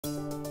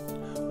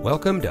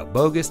Welcome to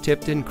Boggus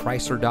Tipton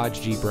Chrysler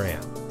Dodge Jeep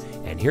Ram.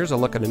 And here's a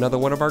look at another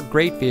one of our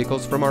great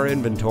vehicles from our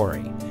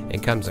inventory.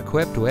 It comes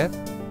equipped with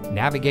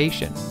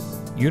navigation,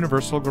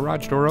 universal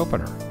garage door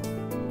opener,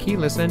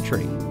 keyless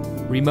entry,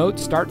 remote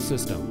start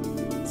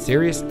system,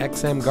 Sirius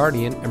XM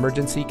Guardian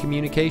emergency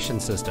communication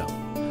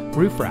system,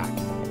 roof rack,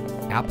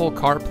 Apple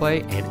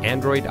CarPlay and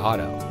Android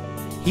Auto,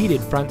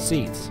 heated front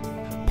seats,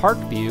 park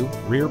view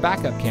rear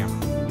backup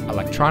camera,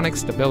 electronic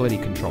stability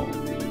control,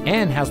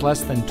 and has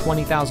less than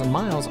 20,000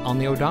 miles on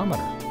the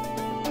odometer.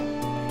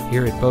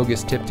 Here at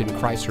Boggus Tipton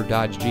Chrysler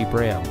Dodge Jeep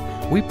Ram,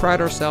 we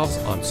pride ourselves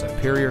on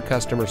superior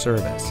customer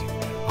service.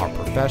 Our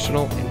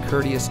professional and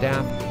courteous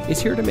staff is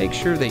here to make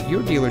sure that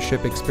your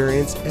dealership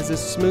experience is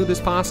as smooth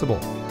as possible,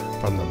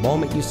 from the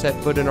moment you set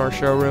foot in our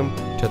showroom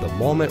to the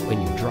moment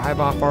when you drive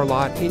off our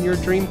lot in your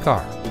dream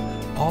car.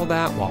 All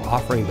that while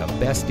offering the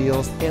best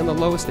deals and the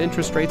lowest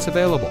interest rates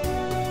available.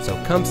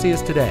 So come see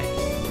us today.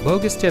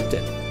 Boggus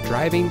Tipton,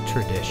 driving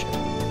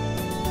tradition.